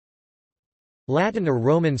Latin or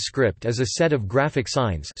Roman script is a set of graphic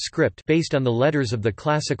signs script based on the letters of the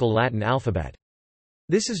classical Latin alphabet.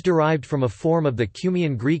 This is derived from a form of the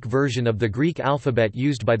Cumaean Greek version of the Greek alphabet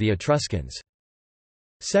used by the Etruscans.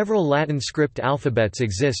 Several Latin script alphabets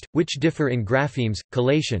exist, which differ in graphemes,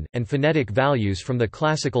 collation, and phonetic values from the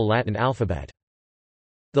classical Latin alphabet.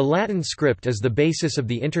 The Latin script is the basis of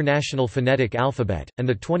the International Phonetic Alphabet, and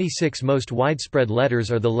the 26 most widespread letters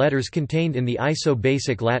are the letters contained in the ISO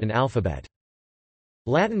basic Latin alphabet.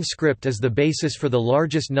 Latin script is the basis for the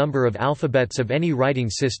largest number of alphabets of any writing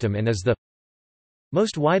system and is the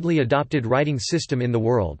most widely adopted writing system in the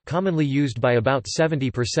world, commonly used by about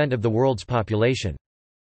 70% of the world's population.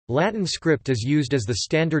 Latin script is used as the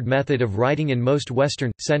standard method of writing in most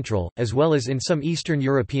Western, Central, as well as in some Eastern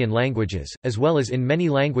European languages, as well as in many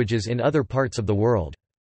languages in other parts of the world.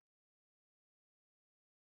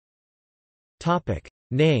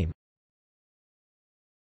 Name.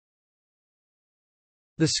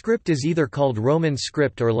 The script is either called Roman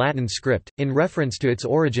script or Latin script, in reference to its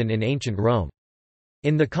origin in ancient Rome.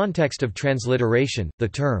 In the context of transliteration, the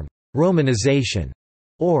term Romanization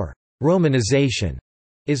or Romanization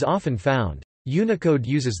is often found. Unicode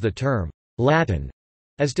uses the term Latin,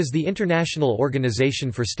 as does the International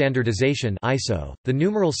Organization for Standardization (ISO). The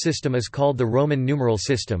numeral system is called the Roman numeral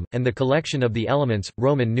system, and the collection of the elements,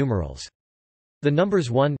 Roman numerals. The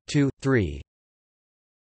numbers 1, 2, 3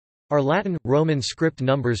 are Latin, Roman script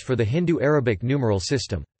numbers for the Hindu-Arabic numeral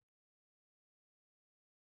system.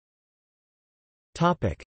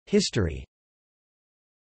 History.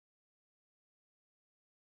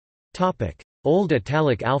 Old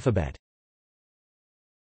Italic alphabet.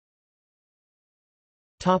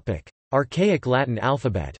 Archaic Latin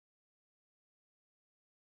alphabet.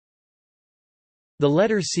 The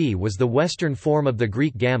letter C was the Western form of the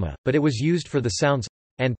Greek gamma, but it was used for the sounds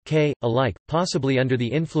and k alike, possibly under the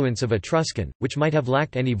influence of Etruscan, which might have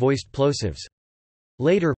lacked any voiced plosives.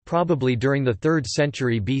 Later, probably during the 3rd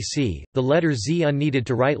century BC, the letter Z, unneeded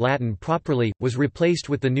to write Latin properly, was replaced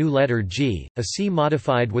with the new letter G, a C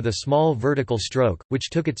modified with a small vertical stroke,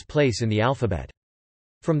 which took its place in the alphabet.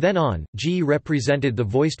 From then on, G represented the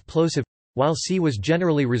voiced plosive, while C was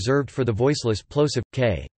generally reserved for the voiceless plosive,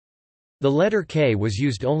 K. The letter K was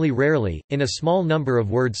used only rarely, in a small number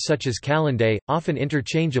of words such as calendae, often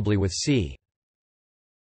interchangeably with C.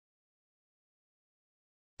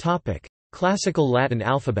 Classical Latin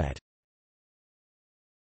alphabet.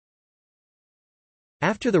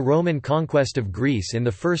 After the Roman conquest of Greece in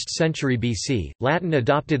the 1st century BC, Latin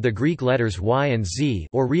adopted the Greek letters Y and Z,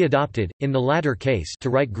 or readopted, in the latter case,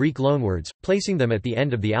 to write Greek loanwords, placing them at the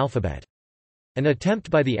end of the alphabet. An attempt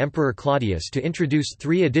by the Emperor Claudius to introduce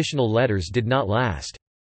 3 additional letters did not last.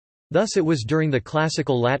 Thus it was during the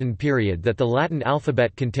Classical Latin period that the Latin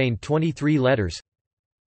alphabet contained 23 letters.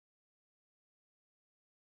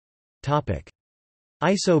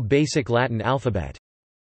 ISO basic Latin alphabet.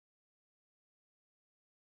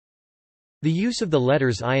 The use of the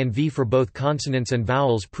letters I and V for both consonants and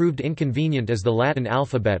vowels proved inconvenient as the Latin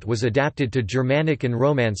alphabet was adapted to Germanic and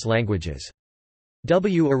Romance languages.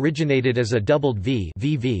 W originated as a doubled V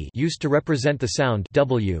 (VV) used to represent the sound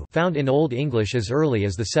W found in Old English as early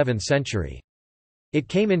as the 7th century. It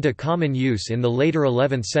came into common use in the later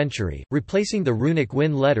 11th century, replacing the runic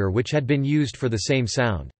Win letter which had been used for the same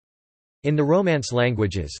sound. In the Romance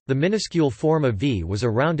languages, the minuscule form of V was a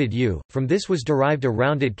rounded U, from this was derived a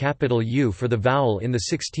rounded capital U for the vowel in the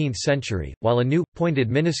 16th century, while a new,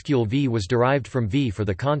 pointed minuscule V was derived from V for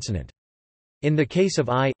the consonant. In the case of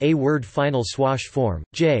I, a word final swash form,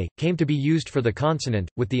 J, came to be used for the consonant,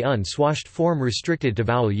 with the unswashed form restricted to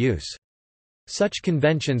vowel use. Such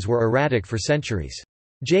conventions were erratic for centuries.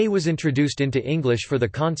 J was introduced into English for the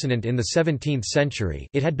consonant in the 17th century.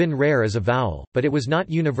 It had been rare as a vowel, but it was not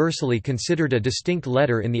universally considered a distinct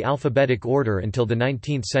letter in the alphabetic order until the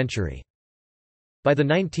 19th century. By the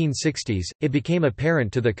 1960s, it became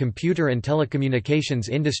apparent to the computer and telecommunications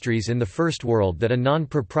industries in the First World that a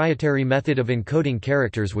non-proprietary method of encoding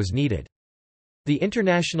characters was needed. The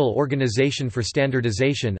International Organization for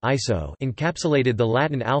Standardization (ISO) encapsulated the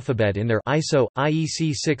Latin alphabet in their ISO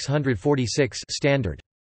IEC 646 standard.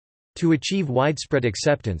 To achieve widespread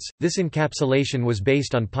acceptance, this encapsulation was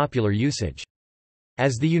based on popular usage.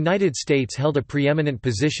 As the United States held a preeminent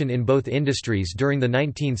position in both industries during the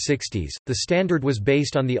 1960s, the standard was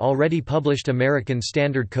based on the already published American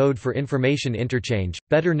Standard Code for Information Interchange,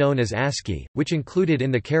 better known as ASCII, which included in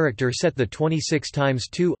the character set the 26 times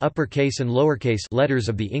 2 uppercase and lowercase letters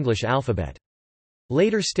of the English alphabet.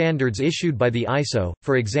 Later standards issued by the ISO,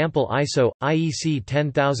 for example ISO, IEC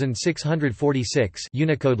 10646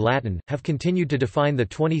 Unicode Latin, have continued to define the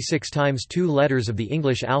 26 times 2 letters of the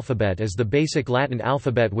English alphabet as the basic Latin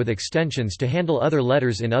alphabet with extensions to handle other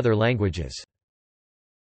letters in other languages.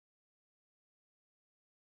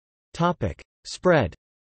 Spread.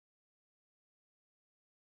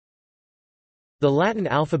 The Latin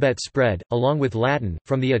alphabet spread, along with Latin,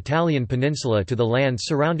 from the Italian peninsula to the lands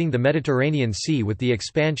surrounding the Mediterranean Sea with the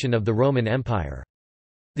expansion of the Roman Empire.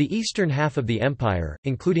 The eastern half of the empire,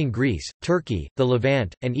 including Greece, Turkey, the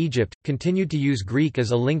Levant, and Egypt, continued to use Greek as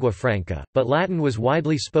a lingua franca, but Latin was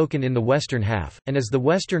widely spoken in the western half, and as the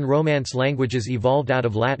Western Romance languages evolved out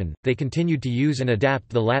of Latin, they continued to use and adapt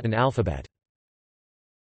the Latin alphabet.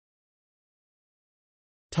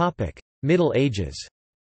 Middle Ages.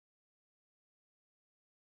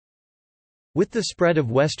 With the spread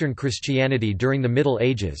of Western Christianity during the Middle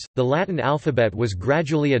Ages, the Latin alphabet was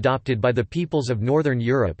gradually adopted by the peoples of Northern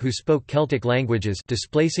Europe who spoke Celtic languages,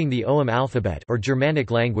 displacing the Ogham alphabet, or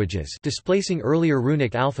Germanic languages, displacing earlier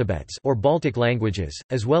runic alphabets, or Baltic languages,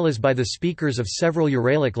 as well as by the speakers of several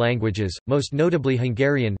Uralic languages, most notably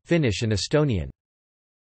Hungarian, Finnish and Estonian.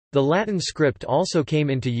 The Latin script also came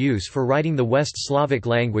into use for writing the West Slavic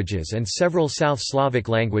languages and several South Slavic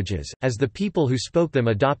languages, as the people who spoke them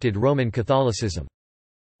adopted Roman Catholicism.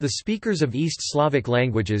 The speakers of East Slavic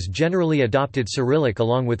languages generally adopted Cyrillic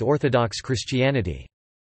along with Orthodox Christianity.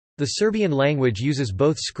 The Serbian language uses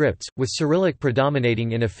both scripts, with Cyrillic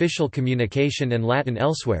predominating in official communication and Latin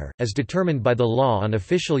elsewhere, as determined by the law on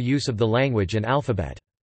official use of the language and alphabet.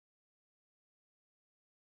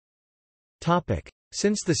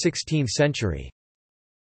 Since the 16th century.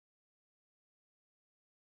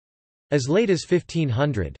 As late as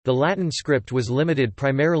 1500, the Latin script was limited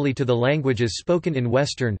primarily to the languages spoken in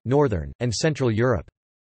Western, Northern, and Central Europe.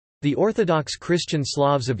 The Orthodox Christian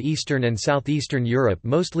Slavs of Eastern and Southeastern Europe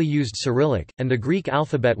mostly used Cyrillic, and the Greek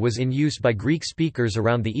alphabet was in use by Greek speakers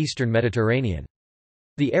around the Eastern Mediterranean.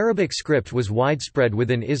 The Arabic script was widespread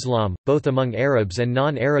within Islam, both among Arabs and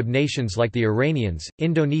non-Arab nations like the Iranians,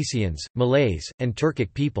 Indonesians, Malays, and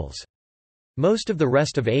Turkic peoples. Most of the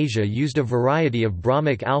rest of Asia used a variety of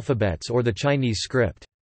Brahmic alphabets or the Chinese script.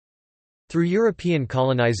 Through European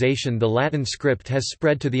colonization, the Latin script has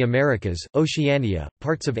spread to the Americas, Oceania,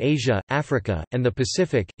 parts of Asia, Africa, and the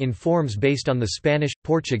Pacific, in forms based on the Spanish,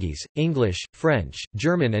 Portuguese, English, French,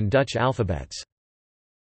 German and Dutch alphabets.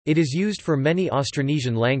 It is used for many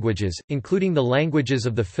Austronesian languages, including the languages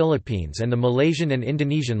of the Philippines and the Malaysian and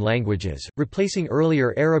Indonesian languages, replacing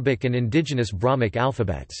earlier Arabic and indigenous Brahmic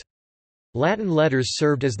alphabets. Latin letters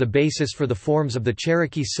served as the basis for the forms of the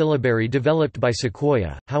Cherokee syllabary developed by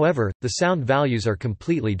Sequoyah, however, the sound values are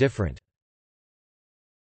completely different.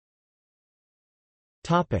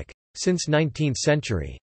 Since 19th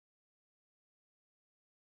century.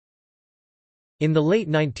 In the late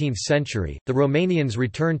 19th century, the Romanians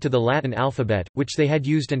returned to the Latin alphabet, which they had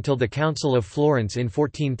used until the Council of Florence in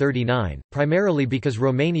 1439, primarily because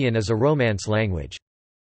Romanian is a Romance language.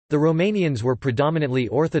 The Romanians were predominantly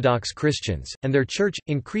Orthodox Christians, and their church,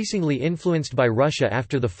 increasingly influenced by Russia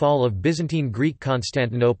after the fall of Byzantine Greek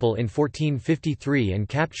Constantinople in 1453 and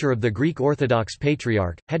capture of the Greek Orthodox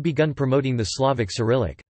Patriarch, had begun promoting the Slavic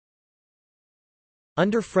Cyrillic.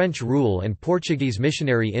 Under French rule and Portuguese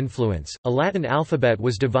missionary influence, a Latin alphabet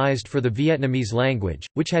was devised for the Vietnamese language,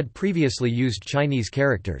 which had previously used Chinese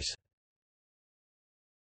characters.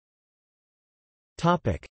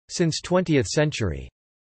 Since 20th century.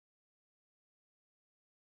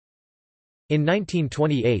 In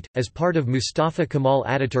 1928, as part of Mustafa Kemal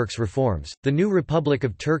Ataturk's reforms, the new Republic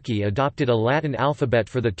of Turkey adopted a Latin alphabet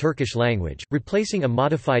for the Turkish language, replacing a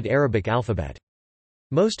modified Arabic alphabet.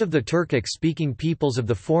 Most of the Turkic-speaking peoples of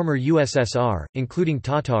the former USSR, including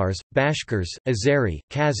Tatars, Bashkirs, Azeri,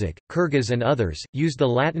 Kazakh, Kyrgyz and others, used the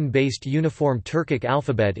Latin-based uniform Turkic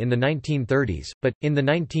alphabet in the 1930s, but, in the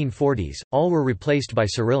 1940s, all were replaced by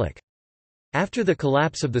Cyrillic. After the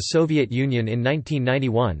collapse of the Soviet Union in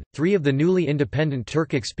 1991, 3 of the newly independent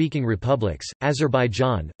Turkic-speaking republics,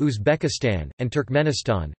 Azerbaijan, Uzbekistan, and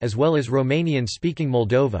Turkmenistan, as well as Romanian-speaking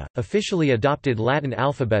Moldova, officially adopted Latin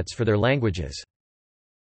alphabets for their languages.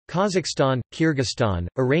 Kazakhstan, Kyrgyzstan,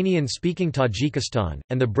 Iranian-speaking Tajikistan,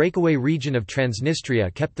 and the breakaway region of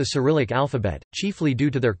Transnistria kept the Cyrillic alphabet, chiefly due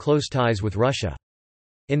to their close ties with Russia.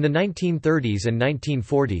 In the 1930s and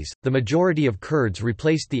 1940s, the majority of Kurds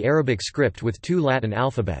replaced the Arabic script with 2 Latin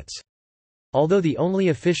alphabets. Although the only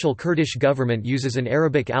official Kurdish government uses an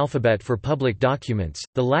Arabic alphabet for public documents,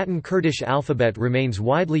 the Latin Kurdish alphabet remains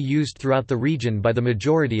widely used throughout the region by the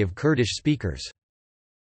majority of Kurdish speakers.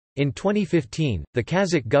 In 2015, the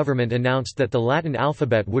Kazakh government announced that the Latin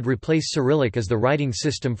alphabet would replace Cyrillic as the writing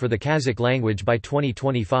system for the Kazakh language by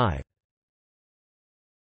 2025.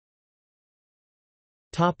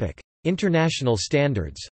 International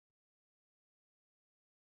standards.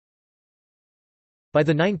 By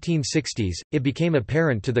the 1960s, it became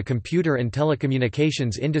apparent to the computer and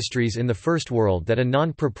telecommunications industries in the First World that a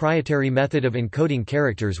non-proprietary method of encoding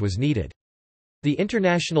characters was needed. The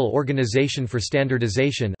International Organization for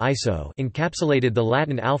Standardization (ISO) encapsulated the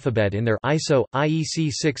Latin alphabet in their ISO IEC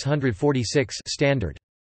 646 standard.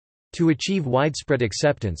 To achieve widespread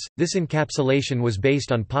acceptance, this encapsulation was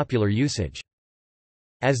based on popular usage.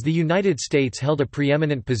 As the United States held a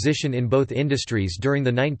preeminent position in both industries during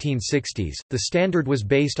the 1960s, the standard was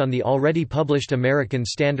based on the already published American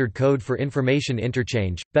Standard Code for Information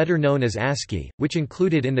Interchange, better known as ASCII, which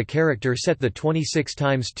included in the character set the 26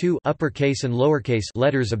 times 2 uppercase and lowercase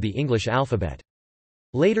letters of the English alphabet.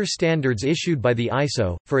 Later standards issued by the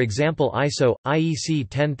ISO, for example ISO, IEC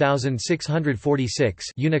 10646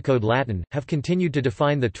 Unicode Latin, have continued to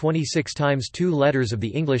define the 26 times 2 letters of the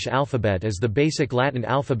English alphabet as the basic Latin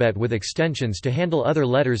alphabet with extensions to handle other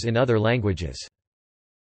letters in other languages.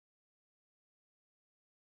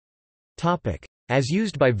 As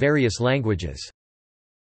used by various languages.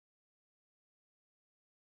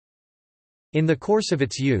 In the course of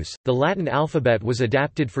its use, the Latin alphabet was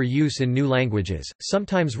adapted for use in new languages,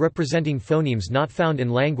 sometimes representing phonemes not found in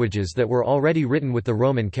languages that were already written with the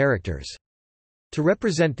Roman characters. To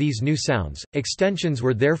represent these new sounds, extensions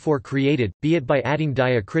were therefore created, be it by adding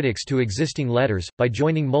diacritics to existing letters, by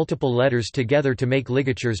joining multiple letters together to make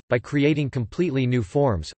ligatures, by creating completely new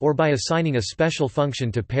forms, or by assigning a special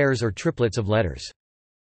function to pairs or triplets of letters.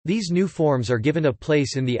 These new forms are given a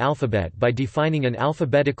place in the alphabet by defining an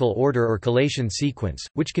alphabetical order or collation sequence,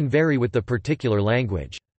 which can vary with the particular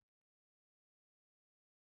language.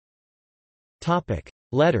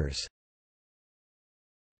 Letters.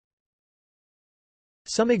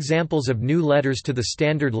 Some examples of new letters to the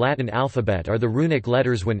standard Latin alphabet are the runic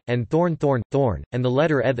letters wn, and thorn, and the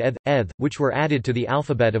letter eth, which were added to the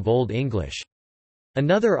alphabet of Old English.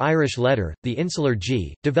 Another Irish letter, the insular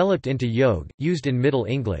G, developed into yod, used in Middle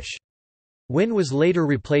English. Wyn was later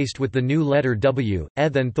replaced with the new letter W,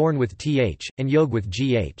 eth and thorn with th, and yod with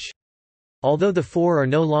gh. Although the four are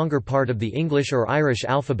no longer part of the English or Irish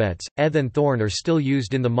alphabets, eth and thorn are still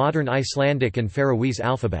used in the modern Icelandic and Faroese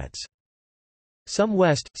alphabets. Some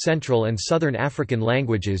West, Central and Southern African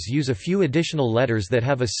languages use a few additional letters that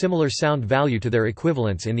have a similar sound value to their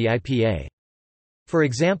equivalents in the IPA. For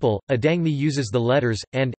example, Adangme uses the letters,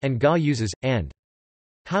 and Ga uses, and.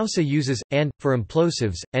 Hausa uses, and, for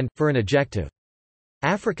implosives, and, for an adjective.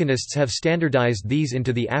 Africanists have standardized these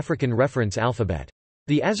into the African reference alphabet.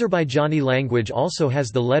 The Azerbaijani language also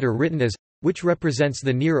has the letter written as, which represents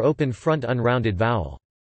the near-open front unrounded vowel.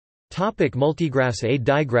 Multigraphs. A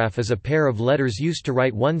digraph is a pair of letters used to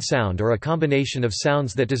write one sound or a combination of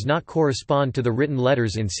sounds that does not correspond to the written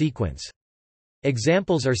letters in sequence.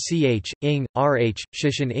 Examples are ch, ing, rh,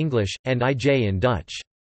 shish in English, and ij in Dutch.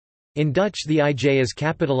 In Dutch the ij is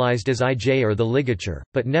capitalized as ij or the ligature,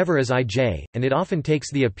 but never as ij, and it often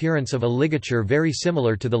takes the appearance of a ligature very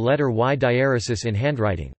similar to the letter y diaresis in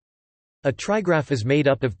handwriting. A trigraph is made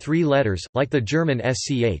up of 3 letters, like the German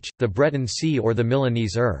sch, the Breton c or the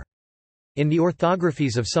Milanese In the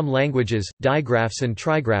orthographies of some languages, digraphs and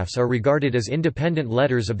trigraphs are regarded as independent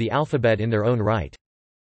letters of the alphabet in their own right.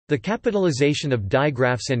 The capitalization of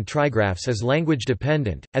digraphs and trigraphs is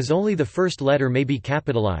language-dependent, as only the first letter may be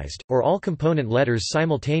capitalized, or all component letters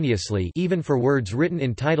simultaneously, even for words written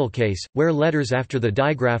in title case, where letters after the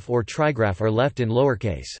digraph or trigraph are left in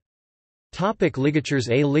lowercase. Ligatures.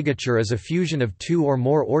 A ligature is a fusion of 2 or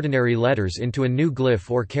more ordinary letters into a new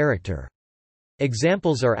glyph or character.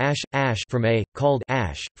 Examples are ash from a, called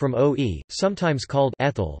ash, from oe, sometimes called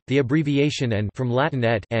ethel, the abbreviation and from Latin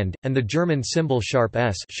et and the German symbol sharp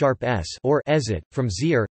s or esit, from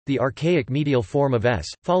zir, the archaic medial form of s,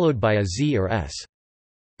 followed by a z or s.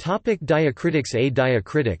 Diacritics. A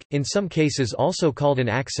diacritic, in some cases also called an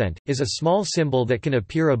accent, is a small symbol that can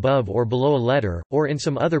appear above or below a letter, or in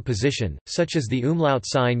some other position, such as the umlaut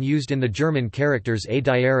sign used in the German characters a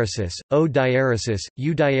diaresis, o diaresis,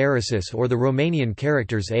 u diaresis, or the Romanian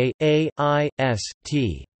characters a, I, s,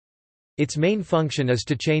 t. Its main function is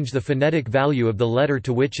to change the phonetic value of the letter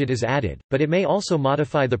to which it is added, but it may also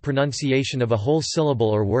modify the pronunciation of a whole syllable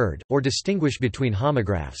or word, or distinguish between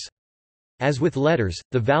homographs. As with letters,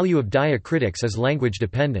 the value of diacritics is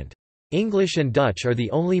language-dependent. English and Dutch are the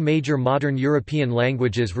only major modern European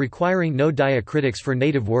languages requiring no diacritics for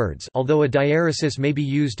native words, although a diaresis may be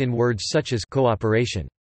used in words such as cooperation.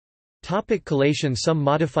 Topic collation. Some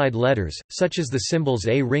modified letters, such as the symbols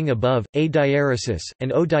A ring above, A diaresis,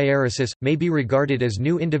 and O diaresis, may be regarded as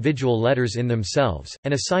new individual letters in themselves,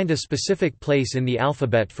 and assigned a specific place in the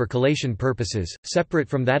alphabet for collation purposes, separate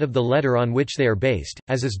from that of the letter on which they are based,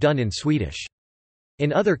 as is done in Swedish.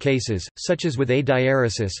 In other cases, such as with A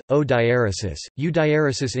diaresis, O diaresis, U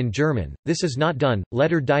diaresis in German, this is not done,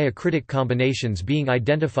 letter diacritic combinations being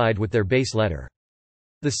identified with their base letter.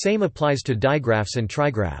 The same applies to digraphs and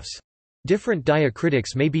trigraphs. Different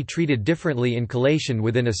diacritics may be treated differently in collation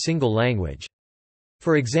within a single language.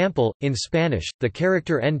 For example, in Spanish, the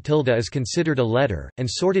character n tilde is considered a letter, and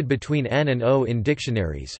sorted between n and o in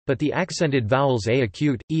dictionaries, but the accented vowels a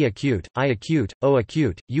acute, e acute, I acute, o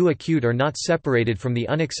acute, u acute are not separated from the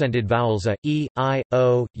unaccented vowels a, e, I,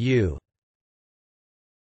 o, u.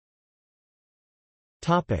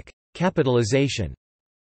 Capitalization.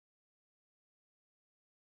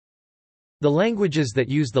 The languages that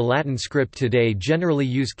use the Latin script today generally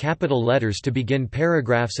use capital letters to begin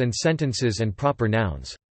paragraphs and sentences and proper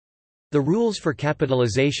nouns. The rules for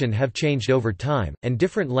capitalization have changed over time, and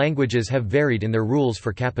different languages have varied in their rules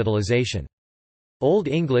for capitalization. Old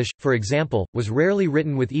English, for example, was rarely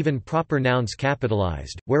written with even proper nouns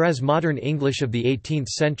capitalized, whereas modern English of the 18th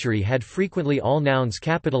century had frequently all nouns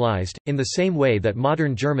capitalized, in the same way that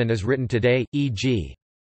modern German is written today, e.g.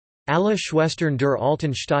 Alle Schwestern der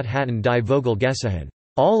alten Stadt hatten die Vogel gesehen.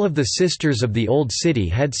 All of the sisters of the old city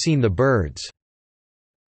had seen the birds.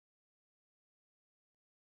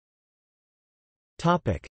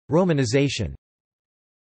 Romanization.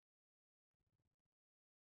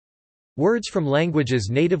 Words from languages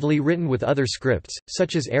natively written with other scripts,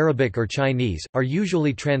 such as Arabic or Chinese, are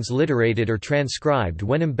usually transliterated or transcribed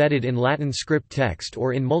when embedded in Latin script text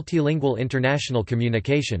or in multilingual international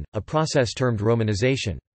communication, a process termed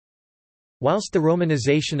romanization. Whilst the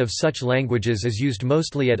romanization of such languages is used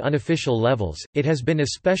mostly at unofficial levels, it has been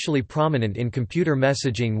especially prominent in computer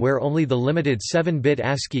messaging where only the limited 7-bit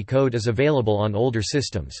ASCII code is available on older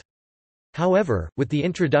systems. However, with the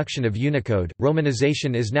introduction of Unicode,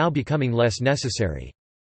 romanization is now becoming less necessary.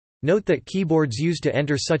 Note that keyboards used to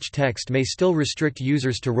enter such text may still restrict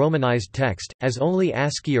users to romanized text, as only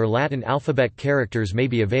ASCII or Latin alphabet characters may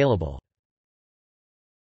be available.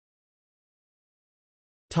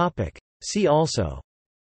 See also: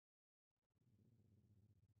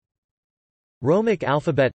 Romic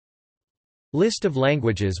alphabet, List of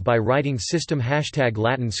languages by writing system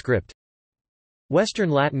 #Latin script,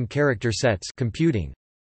 Western Latin character sets computing,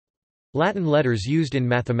 Latin letters used in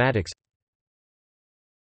mathematics.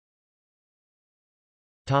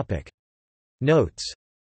 Notes.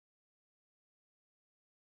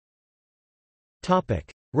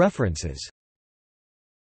 References.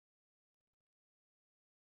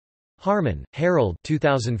 Harman, Harold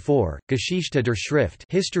 2004, Geschichte der Schrift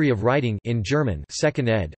History of Writing in German 2nd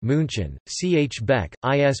ed., München, C. H. Beck,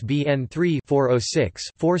 ISBN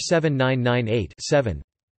 3-406-47998-7.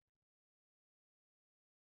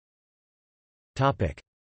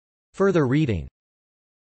 Further reading.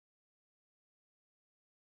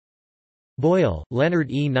 Boyle, Leonard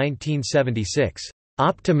E. 1976.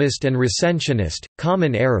 Optimist and Recensionist,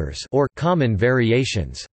 Common Errors or Common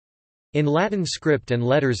Variations. In Latin script and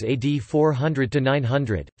letters AD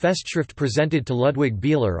 400–900, Festschrift presented to Ludwig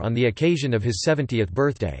Bieler on the occasion of his 70th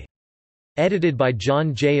birthday. Edited by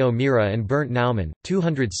John J. O'Meara and Bernd Naumann,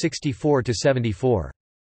 264–74.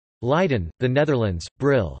 Leiden, the Netherlands,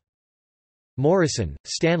 Brill. Morrison,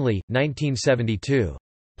 Stanley, 1972.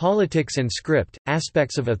 Politics and Script,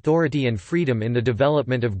 Aspects of Authority and Freedom in the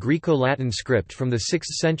Development of Greco-Latin Script from the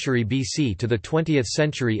 6th century BC to the 20th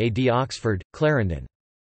century AD. Oxford, Clarendon.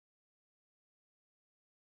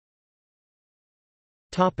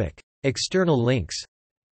 External links.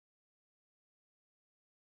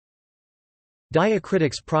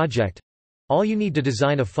 Diacritics Project — all you need to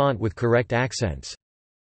design a font with correct accents.